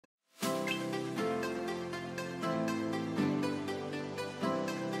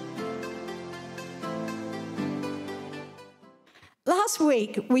Last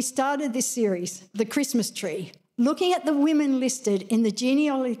week, we started this series, The Christmas Tree, looking at the women listed in the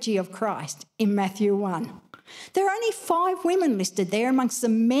genealogy of Christ in Matthew 1. There are only 5 women listed there amongst the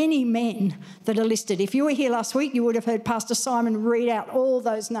many men that are listed. If you were here last week, you would have heard Pastor Simon read out all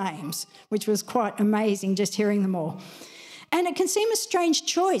those names, which was quite amazing just hearing them all. And it can seem a strange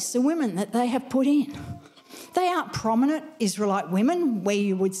choice, the women that they have put in. They aren't prominent Israelite women where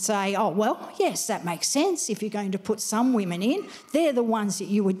you would say, oh, well, yes, that makes sense. If you're going to put some women in, they're the ones that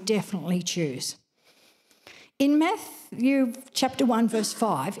you would definitely choose. In Matthew chapter 1, verse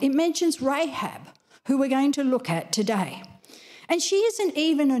 5, it mentions Rahab, who we're going to look at today. And she isn't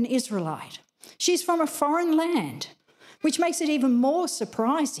even an Israelite. She's from a foreign land, which makes it even more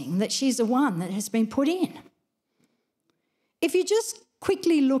surprising that she's the one that has been put in. If you just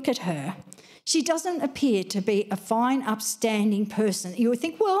quickly look at her, she doesn't appear to be a fine, upstanding person. You would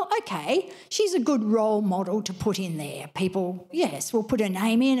think, well, okay, she's a good role model to put in there. People, yes, will put her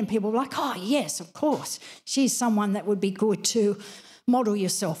name in and people are like, oh, yes, of course, she's someone that would be good to model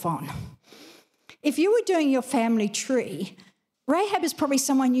yourself on. If you were doing your family tree, Rahab is probably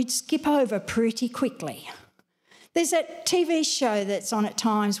someone you'd skip over pretty quickly. There's that TV show that's on at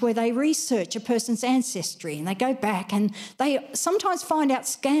times where they research a person's ancestry and they go back and they sometimes find out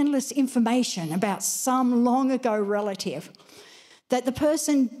scandalous information about some long ago relative that the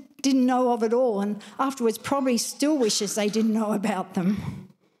person didn't know of at all and afterwards probably still wishes they didn't know about them.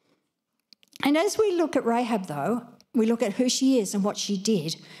 And as we look at Rahab, though, we look at who she is and what she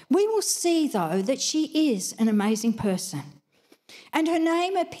did, we will see, though, that she is an amazing person. And her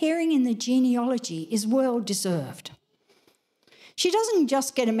name appearing in the genealogy is well deserved. She doesn't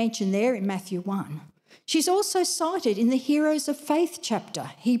just get a mention there in Matthew 1. She's also cited in the Heroes of Faith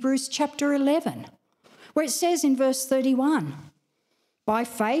chapter, Hebrews chapter 11, where it says in verse 31, by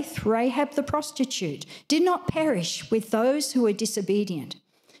faith Rahab the prostitute did not perish with those who were disobedient,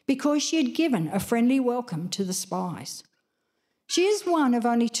 because she had given a friendly welcome to the spies. She is one of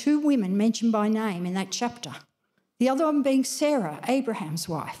only 2 women mentioned by name in that chapter, the other one being Sarah, Abraham's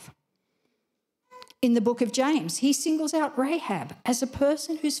wife. In the book of James, he singles out Rahab as a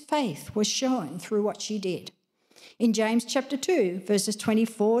person whose faith was shown through what she did. In James chapter 2, verses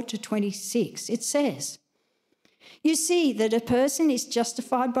 24 to 26, it says, you see that a person is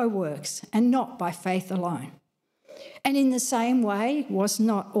justified by works and not by faith alone. And in the same way, was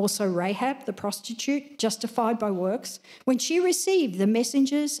not also Rahab the prostitute justified by works when she received the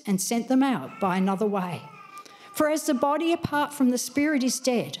messengers and sent them out by another way? For as the body apart from the spirit is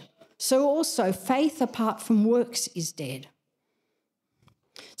dead, so also faith apart from works is dead.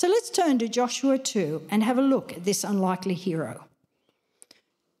 So let's turn to Joshua 2 and have a look at this unlikely hero.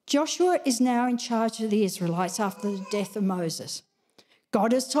 Joshua is now in charge of the Israelites after the death of Moses.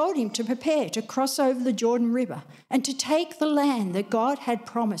 God has told him to prepare to cross over the Jordan River and to take the land that God had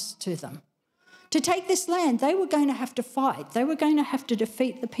promised to them. To take this land, they were going to have to fight. They were going to have to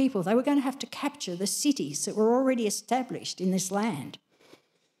defeat the people. They were going to have to capture the cities that were already established in this land.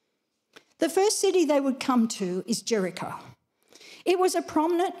 The first city they would come to is Jericho. It was a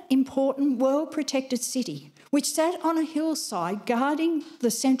prominent, important, well-protected city which sat on a hillside guarding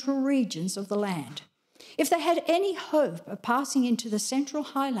the central regions of the land. If they had any hope of passing into the central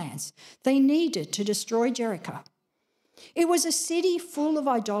highlands, they needed to destroy Jericho. It was a city full of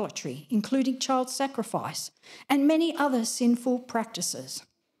idolatry, including child sacrifice and many other sinful practices.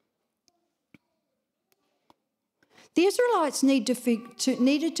 The Israelites needed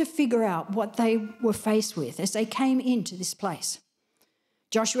to figure out what they were faced with as they came into this place.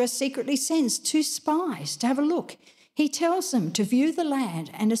 Joshua secretly sends 2 spies to have a look. He tells them to view the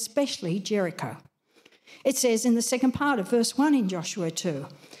land and especially Jericho. It says in the second part of verse 1 in Joshua 2,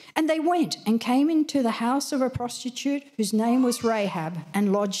 and they went and came into the house of a prostitute whose name was Rahab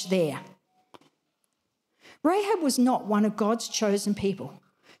and lodged there. Rahab was not one of God's chosen people.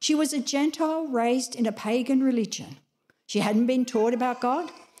 She was a Gentile raised in a pagan religion. She hadn't been taught about God.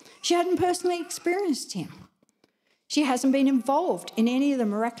 She hadn't personally experienced him. She hasn't been involved in any of the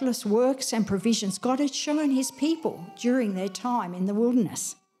miraculous works and provisions God had shown his people during their time in the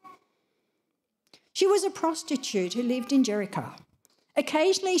wilderness. She was a prostitute who lived in Jericho.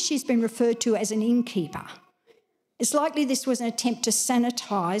 Occasionally, she's been referred to as an innkeeper. It's likely this was an attempt to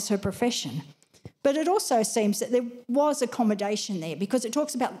sanitise her profession, but it also seems that there was accommodation there because it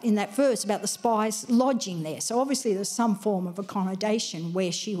talks about in that verse about the spies lodging there. So obviously there's some form of accommodation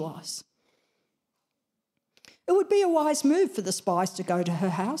where she was. It would be a wise move for the spies to go to her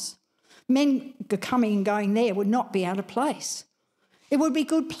house. Men coming and going there would not be out of place. It would be a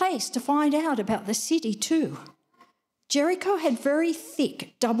good place to find out about the city too. Jericho had very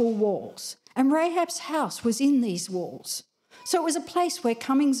thick double walls, and Rahab's house was in these walls. So it was a place where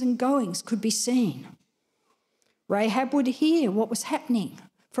comings and goings could be seen. Rahab would hear what was happening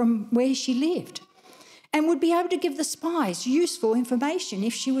from where she lived and would be able to give the spies useful information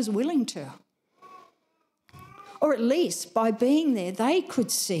if she was willing to. Or at least by being there, they could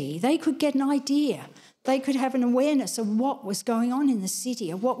see, they could get an idea, they could have an awareness of what was going on in the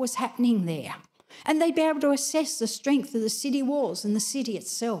city, of what was happening there. And they'd be able to assess the strength of the city walls and the city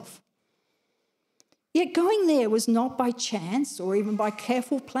itself. Yet going there was not by chance or even by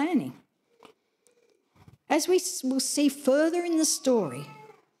careful planning. As we will see further in the story,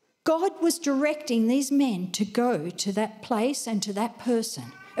 God was directing these men to go to that place and to that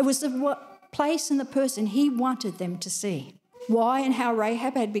person. It was the place and the person he wanted them to see. Why and how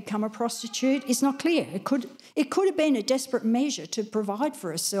Rahab had become a prostitute is not clear. It could have been a desperate measure to provide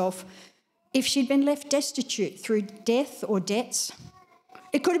for herself if she'd been left destitute through death or debts.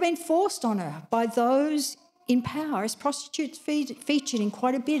 It could have been forced on her by those in power, as prostitutes featured in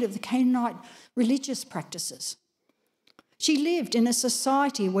quite a bit of the Canaanite religious practices. She lived in a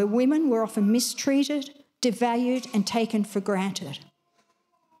society where women were often mistreated, devalued, and taken for granted.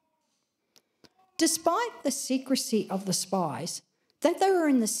 Despite the secrecy of the spies, that they were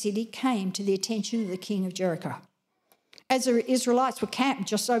in the city came to the attention of the king of Jericho. As the Israelites were camped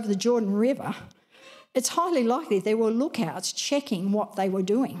just over the Jordan River, it's highly likely there were lookouts checking what they were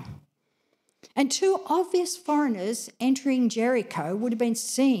doing. And two obvious foreigners entering Jericho would have been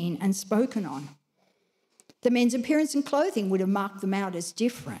seen and spoken on. The men's appearance and clothing would have marked them out as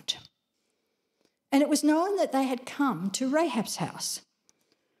different. And it was known that they had come to Rahab's house.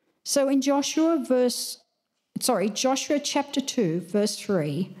 So in Joshua chapter 2, verse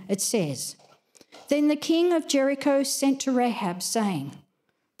 3, it says, "Then the king of Jericho sent to Rahab, saying,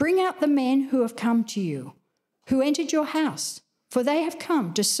 'Bring out the men who have come to you, who entered your house, for they have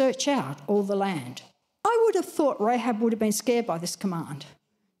come to search out all the land.'" I would have thought Rahab would have been scared by this command.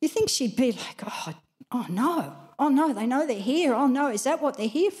 You think she'd be like, oh no, they know they're here. Oh no, is that what they're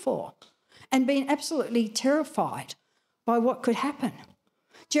here for? And being absolutely terrified by what could happen.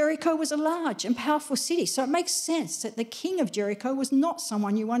 Jericho was a large and powerful city, so it makes sense that the king of Jericho was not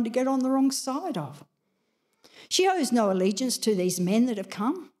someone you wanted to get on the wrong side of. She owes no allegiance to these men that have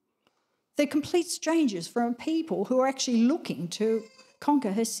come. They're complete strangers from people who are actually looking to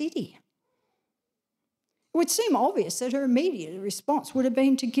conquer her city. It would seem obvious that her immediate response would have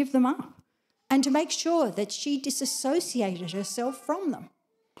been to give them up and to make sure that she disassociated herself from them.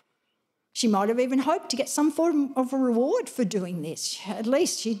 She might have even hoped to get some form of a reward for doing this. At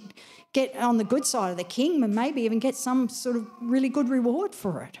least she'd get on the good side of the king and maybe even get some sort of really good reward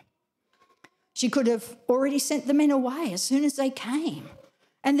for it. She could have already sent the men away as soon as they came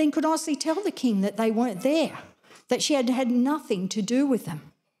and then could honestly tell the king that they weren't there, that she had had nothing to do with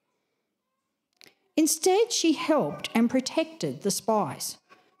them. Instead, she helped and protected the spies.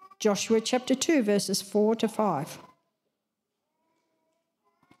 Joshua chapter 2, verses 4 to 5.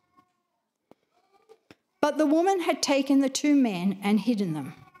 But the woman had taken the two men and hidden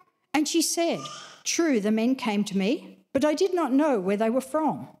them. And she said, "True, the men came to me, but I did not know where they were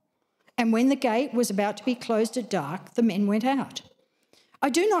from. And when the gate was about to be closed at dark, the men went out.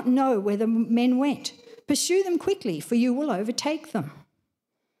 I do not know where the men went. Pursue them quickly, for you will overtake them."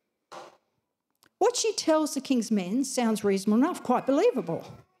 What she tells the king's men sounds reasonable enough, quite believable.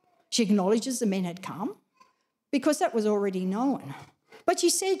 She acknowledges the men had come, because that was already known. But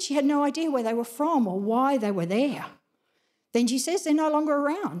she said she had no idea where they were from or why they were there. Then she says they're no longer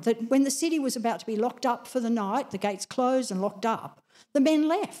around, that when the city was about to be locked up for the night, the gates closed and locked up, the men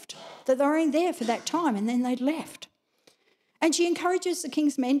left, that they were only there for that time and then they'd left. And she encourages the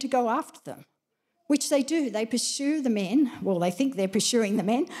king's men to go after them, which they do. They pursue the men, well, they think they're pursuing the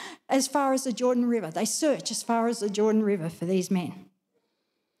men, as far as the Jordan River. They search as far as the Jordan River for these men.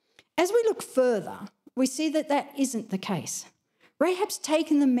 As we look further, we see that that isn't the case. Rahab's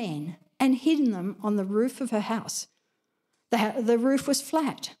taken the men and hidden them on the roof of her house. The roof was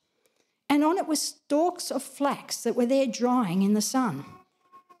flat, and on it were stalks of flax that were there drying in the sun.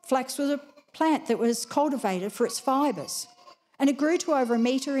 Flax was a plant that was cultivated for its fibres, and it grew to over 1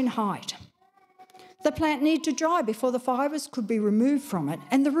 metre in height. The plant needed to dry before the fibres could be removed from it,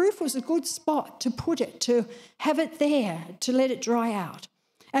 and the roof was a good spot to put it, to have it there, to let it dry out,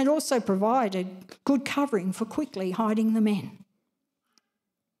 and also provided good covering for quickly hiding the men.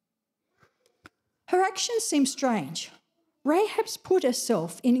 Her actions seem strange. Rahab's put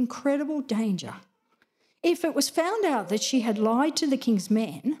herself in incredible danger. If it was found out that she had lied to the king's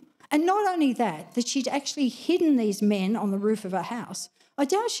men, and not only that she'd actually hidden these men on the roof of her house, I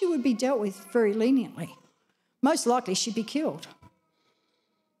doubt she would be dealt with very leniently. Most likely she'd be killed.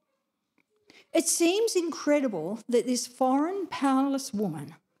 It seems incredible that this foreign, powerless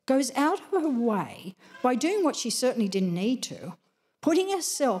woman goes out of her way by doing what she certainly didn't need to, putting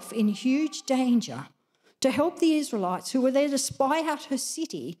herself in huge danger to help the Israelites who were there to spy out her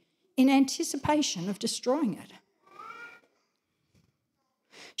city in anticipation of destroying it.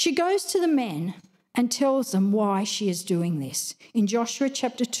 She goes to the men and tells them why she is doing this. In Joshua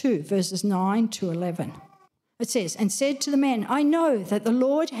chapter 2, verses 9 to 11, it says, "And said to the men, I know that the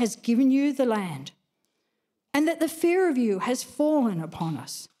Lord has given you the land, and that the fear of you has fallen upon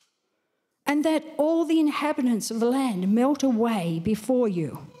us, and that all the inhabitants of the land melt away before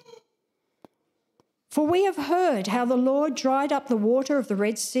you. For we have heard how the Lord dried up the water of the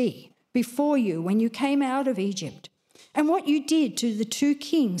Red Sea before you when you came out of Egypt, and what you did to the two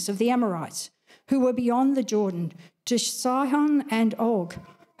kings of the Amorites who were beyond the Jordan, to Sihon and Og,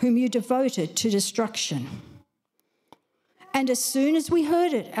 whom you devoted to destruction. And as soon as we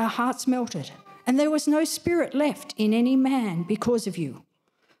heard it, our hearts melted, and there was no spirit left in any man because of you.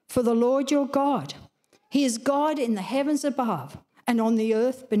 For the Lord your God, he is God in the heavens above and on the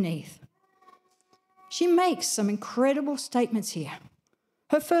earth beneath." She makes some incredible statements here.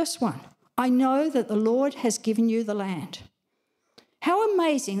 Her first one, "I know that the Lord has given you the land." How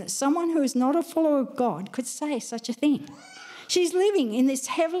amazing that someone who is not a follower of God could say such a thing. She's living in this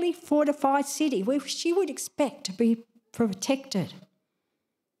heavily fortified city where she would expect to be protected.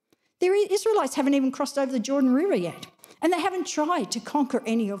 The Israelites haven't even crossed over the Jordan River yet, and they haven't tried to conquer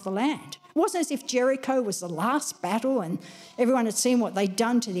any of the land. It wasn't as if Jericho was the last battle and everyone had seen what they'd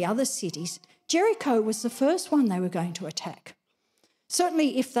done to the other cities. Jericho was the first one they were going to attack.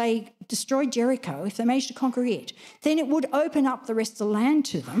 Certainly if they destroyed Jericho, if they managed to conquer it, then it would open up the rest of the land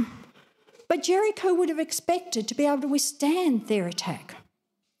to them. But Jericho would have expected to be able to withstand their attack.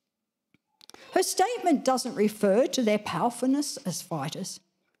 Her statement doesn't refer to their powerfulness as fighters.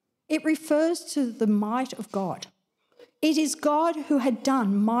 It refers to the might of God. It is God who had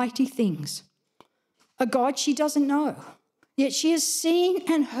done mighty things, a God she doesn't know, yet she has seen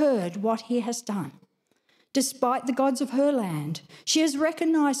and heard what he has done. Despite the gods of her land, she has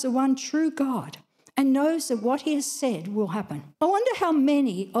recognised the one true God and knows that what he has said will happen. I wonder how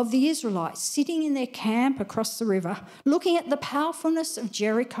many of the Israelites sitting in their camp across the river, looking at the powerfulness of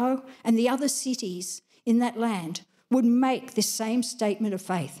Jericho and the other cities in that land, would make this same statement of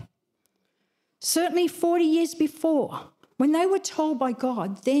faith. Certainly 40 years before, when they were told by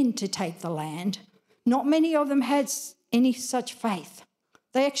God then to take the land, not many of them had any such faith.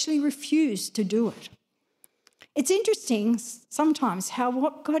 They actually refused to do it. It's interesting sometimes how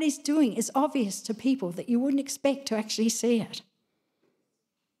what God is doing is obvious to people that you wouldn't expect to actually see it.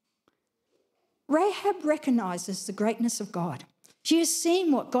 Rahab recognises the greatness of God. She has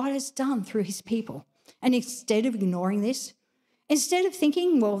seen what God has done through his people. And instead of ignoring this, instead of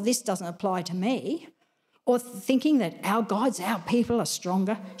thinking, well, this doesn't apply to me, or thinking that our gods, our people are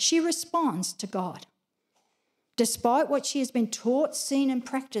stronger, she responds to God. Despite what she has been taught, seen and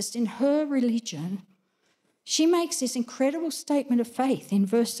practiced in her religion, she makes this incredible statement of faith in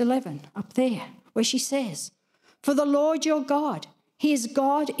verse 11 up there, where she says, "For the Lord your God, he is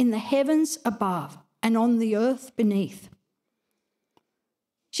God in the heavens above and on the earth beneath."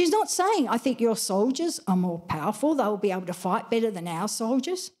 She's not saying, "I think your soldiers are more powerful, they'll be able to fight better than our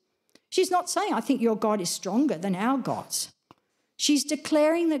soldiers." She's not saying, "I think your God is stronger than our gods." She's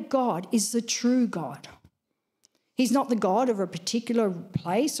declaring that God is the true God. He's not the God of a particular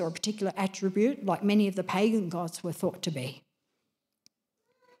place or a particular attribute like many of the pagan gods were thought to be.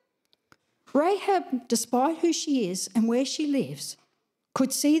 Rahab, despite who she is and where she lives,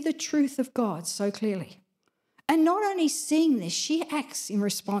 could see the truth of God so clearly. And not only seeing this, she acts in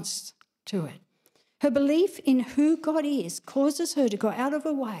response to it. Her belief in who God is causes her to go out of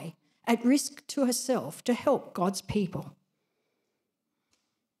her way at risk to herself to help God's people.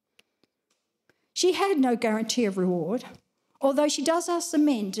 She had no guarantee of reward, although she does ask the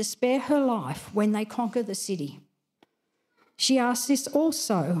men to spare her life when they conquer the city. She asks this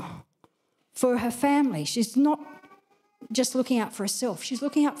also for her family. She's not just looking out for herself. She's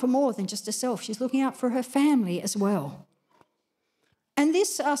looking out for more than just herself. She's looking out for her family as well. And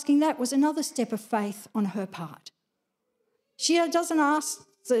this asking that was another step of faith on her part. She doesn't ask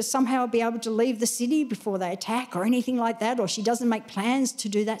to somehow be able to leave the city before they attack or anything like that, or she doesn't make plans to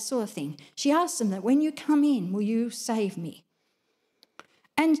do that sort of thing. She asks them that when you come in, will you save me?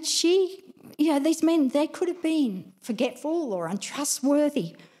 And these men, they could have been forgetful or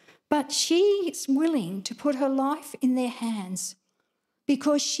untrustworthy, but she is willing to put her life in their hands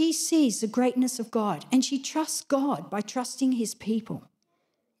because she sees the greatness of God and she trusts God by trusting his people.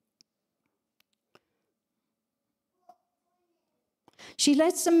 She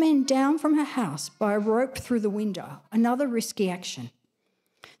lets the men down from her house by a rope through the window, another risky action.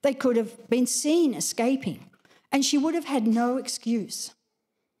 They could have been seen escaping, and she would have had no excuse.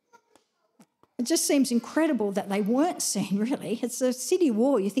 It just seems incredible that they weren't seen, really. It's a city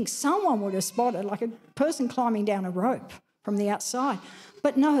wall. You think someone would have spotted, like a person climbing down a rope from the outside.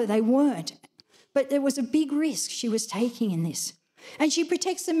 But no, they weren't. But there was a big risk she was taking in this. And she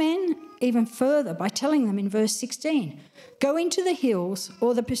protects the men even further by telling them in verse 16, "Go into the hills,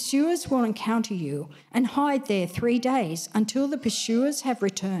 or the pursuers will encounter you, and hide there 3 days until the pursuers have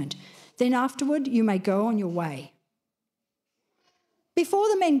returned. Then afterward you may go on your way." Before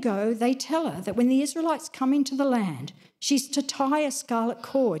the men go, they tell her that when the Israelites come into the land, she's to tie a scarlet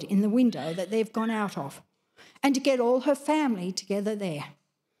cord in the window that they've gone out of, and to get all her family together there.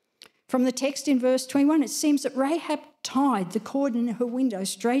 From the text in verse 21, it seems that Rahab tied the cord in her window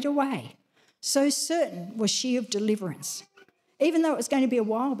straight away. So certain was she of deliverance, even though it was going to be a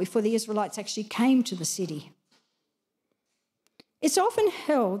while before the Israelites actually came to the city. It's often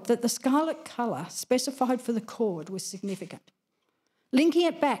held that the scarlet colour specified for the cord was significant, linking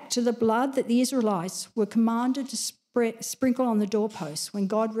it back to the blood that the Israelites were commanded to sprinkle on the doorposts when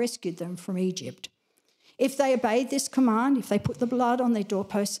God rescued them from Egypt. If they obeyed this command, if they put the blood on their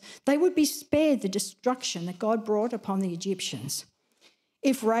doorposts, they would be spared the destruction that God brought upon the Egyptians.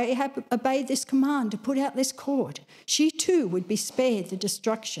 If Rahab obeyed this command to put out this cord, she too would be spared the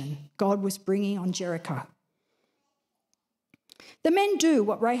destruction God was bringing on Jericho. The men do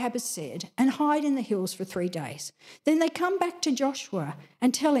what Rahab has said and hide in the hills for 3 days. Then they come back to Joshua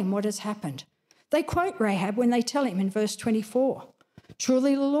and tell him what has happened. They quote Rahab when they tell him in verse 24,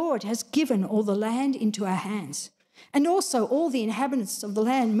 "Truly the Lord has given all the land into our hands, and also all the inhabitants of the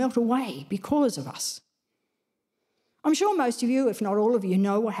land melt away because of us." I'm sure most of you, if not all of you,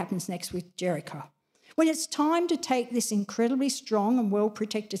 know what happens next with Jericho. When it's time to take this incredibly strong and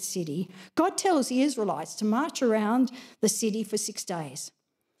well-protected city, God tells the Israelites to march around the city for 6 days.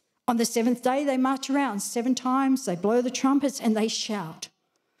 On the 7th day, they march around 7 times, they blow the trumpets and they shout.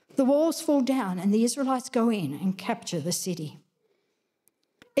 The walls fall down and the Israelites go in and capture the city.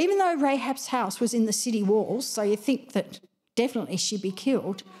 Even though Rahab's house was in the city walls, so you think that definitely she'd be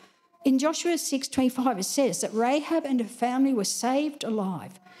killed, in Joshua 6:25 it says that Rahab and her family were saved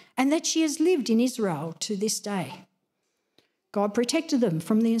alive and that she has lived in Israel to this day. God protected them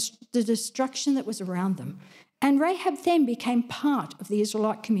from the destruction that was around them, and Rahab then became part of the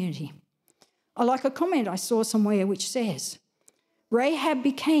Israelite community. I like a comment I saw somewhere which says, "Rahab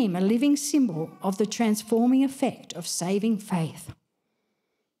became a living symbol of the transforming effect of saving faith."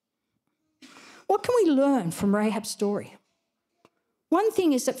 What can we learn from Rahab's story? One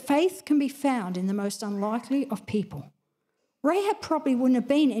thing is that faith can be found in the most unlikely of people. Rahab probably wouldn't have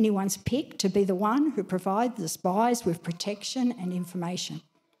been anyone's pick to be the one who provided the spies with protection and information,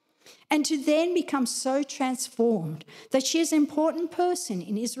 and to then become so transformed that she is an important person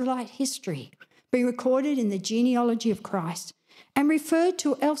in Israelite history, being recorded in the genealogy of Christ and referred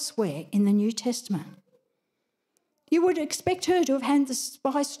to elsewhere in the New Testament. You would expect her to have handed the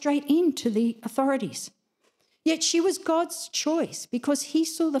spies straight in to the authorities. Yet she was God's choice because he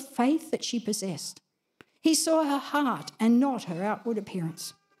saw the faith that she possessed. He saw her heart and not her outward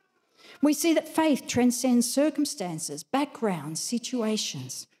appearance. We see that faith transcends circumstances, backgrounds,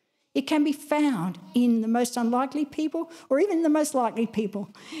 situations. It can be found in the most unlikely people or even the most likely people.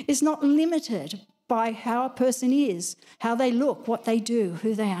 It's not limited by how a person is, how they look, what they do,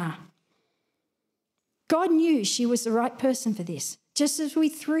 who they are. God knew she was the right person for this, just as we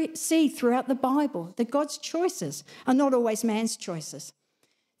see throughout the Bible that God's choices are not always man's choices.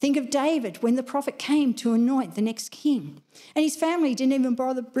 Think of David when the prophet came to anoint the next king, and his family didn't even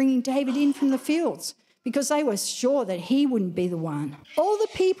bother bringing David in from the fields because they were sure that he wouldn't be the one. All the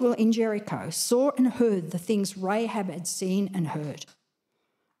people in Jericho saw and heard the things Rahab had seen and heard.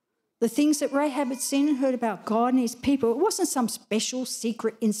 The things that Rahab had seen and heard about God and his people, it wasn't some special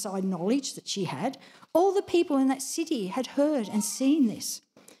secret inside knowledge that she had. All the people in that city had heard and seen this.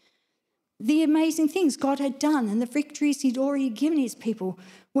 The amazing things God had done and the victories he'd already given his people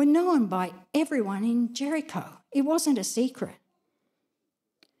were known by everyone in Jericho. It wasn't a secret.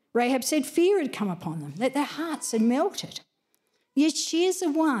 Rahab said fear had come upon them, that their hearts had melted. Yet she is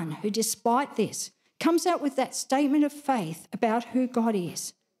the one who, despite this, comes out with that statement of faith about who God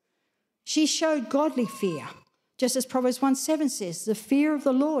is. She showed godly fear. Just as Proverbs 1:7 says, the fear of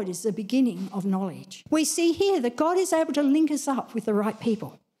the Lord is the beginning of knowledge. We see here that God is able to link us up with the right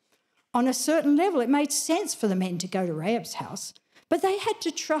people. On a certain level, it made sense for the men to go to Rahab's house, but they had to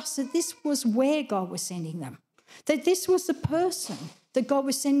trust that this was where God was sending them, that this was the person that God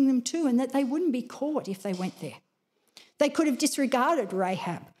was sending them to, and that they wouldn't be caught if they went there. They could have disregarded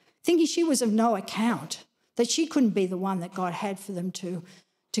Rahab, thinking she was of no account, that she couldn't be the one that God had for them to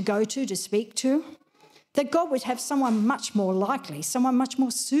go to speak to, that God would have someone much more likely, someone much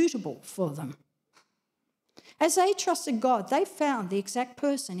more suitable for them. As they trusted God, they found the exact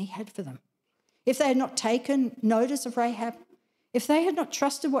person he had for them. If they had not taken notice of Rahab, if they had not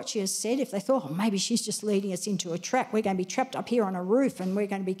trusted what she has said, if they thought, oh, maybe she's just leading us into a trap, we're going to be trapped up here on a roof and we're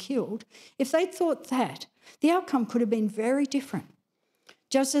going to be killed, if they'd thought that, the outcome could have been very different.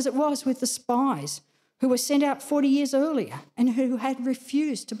 Just as it was with the spies who were sent out 40 years earlier and who had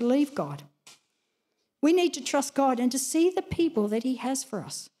refused to believe God. We need to trust God and to see the people that he has for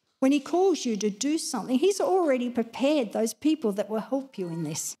us. When he calls you to do something, he's already prepared those people that will help you in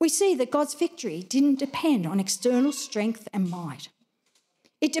this. We see that God's victory didn't depend on external strength and might.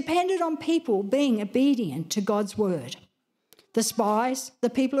 It depended on people being obedient to God's word. The spies, the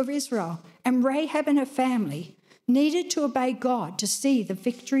people of Israel, and Rahab and her family needed to obey God to see the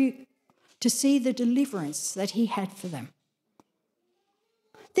victory, to see the deliverance that he had for them.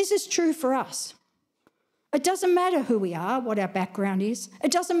 This is true for us. It doesn't matter who we are, what our background is.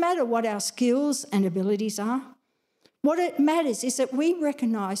 It doesn't matter what our skills and abilities are. What it matters is that we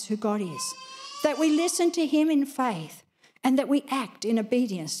recognise who God is, that we listen to him in faith, and that we act in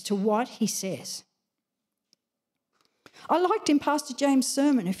obedience to what he says. I liked in Pastor James'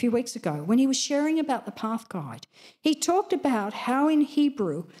 sermon a few weeks ago when he was sharing about the path guide. He talked about how in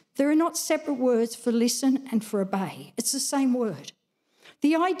Hebrew there are not separate words for listen and for obey. It's the same word.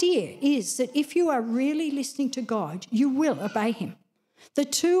 The idea is that if you are really listening to God, you will obey him. The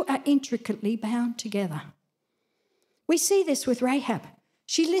two are intricately bound together. We see this with Rahab.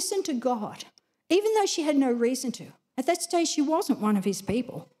 She listened to God, even though she had no reason to. At that stage, she wasn't one of his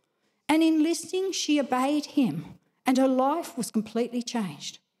people. And in listening, she obeyed him, and her life was completely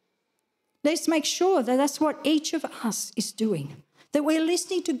changed. Let's make sure that that's what each of us is doing, that we're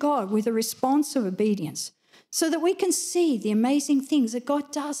listening to God with a response of obedience, so that we can see the amazing things that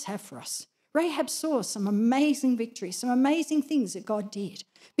God does have for us. Rahab saw some amazing victories, some amazing things that God did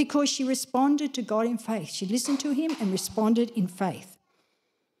because she responded to God in faith. She listened to him and responded in faith.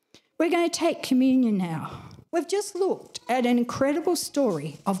 We're going to take communion now. We've just looked at an incredible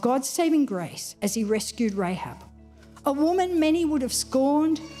story of God's saving grace as he rescued Rahab, a woman many would have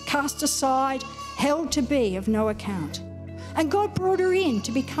scorned, cast aside, held to be of no account. And God brought her in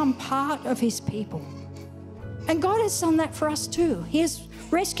to become part of his people. And God has done that for us too. He has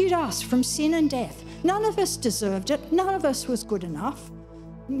rescued us from sin and death. None of us deserved it. None of us was good enough.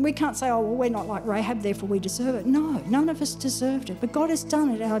 We can't say, oh, well, we're not like Rahab, therefore we deserve it. No, none of us deserved it. But God has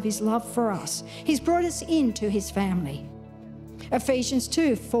done it out of his love for us. He's brought us into his family. Ephesians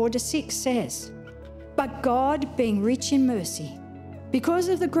 2:4-6 says, but God, being rich in mercy, because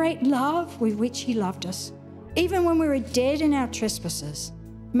of the great love with which he loved us, even when we were dead in our trespasses,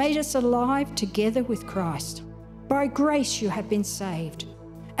 made us alive together with Christ. By grace you have been saved,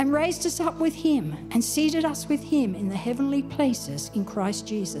 and raised us up with him, and seated us with him in the heavenly places in Christ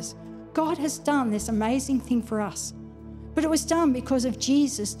Jesus. God has done this amazing thing for us. But it was done because of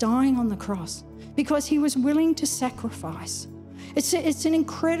Jesus dying on the cross, because he was willing to sacrifice. It's an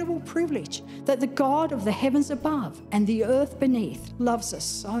incredible privilege that the God of the heavens above and the earth beneath loves us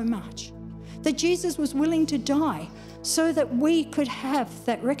so much, that Jesus was willing to die so that we could have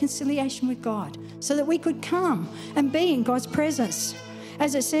that reconciliation with God, so that we could come and be in God's presence.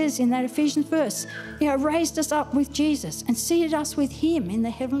 As it says in that Ephesians verse, raised us up with Jesus and seated us with him in the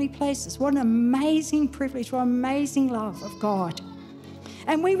heavenly places. What an amazing privilege, what amazing love of God.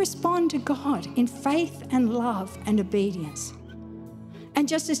 And we respond to God in faith and love and obedience. And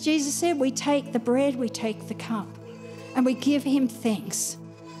just as Jesus said, we take the bread, we take the cup, and we give him thanks.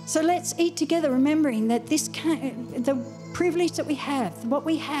 So let's eat together, remembering that the privilege that we have, what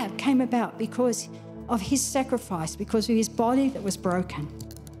we have, came about because of his sacrifice, because of his body that was broken.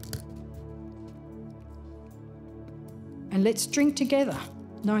 And let's drink together,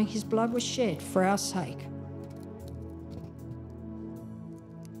 knowing his blood was shed for our sake.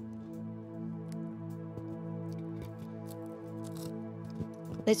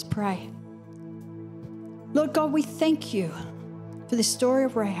 Let's pray. Lord God, we thank you for the story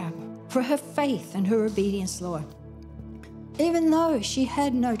of Rahab, for her faith and her obedience, Lord. Even though she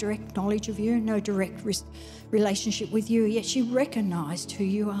had no direct knowledge of you, no direct relationship with you, yet she recognized who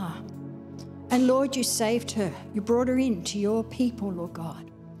you are. And Lord, you saved her. You brought her into your people, Lord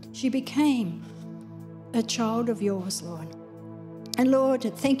God. She became a child of yours, Lord. And Lord,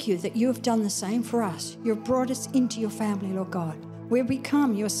 thank you that you have done the same for us. You've brought us into your family, Lord God. We've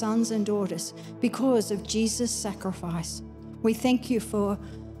become your sons and daughters because of Jesus' sacrifice. We thank you for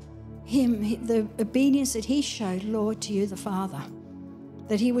the obedience that he showed, Lord, to you, the Father,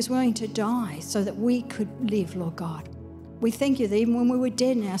 that he was willing to die so that we could live, Lord God. We thank you that even when we were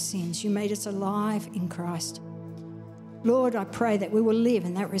dead in our sins, you made us alive in Christ. Lord, I pray that we will live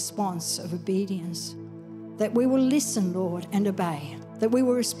in that response of obedience, that we will listen, Lord, and obey, that we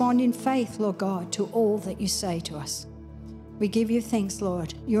will respond in faith, Lord God, to all that you say to us. We give you thanks,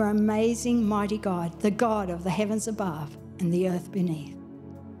 Lord. You're amazing, mighty God, the God of the heavens above and the earth beneath.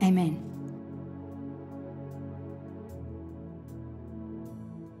 Amen.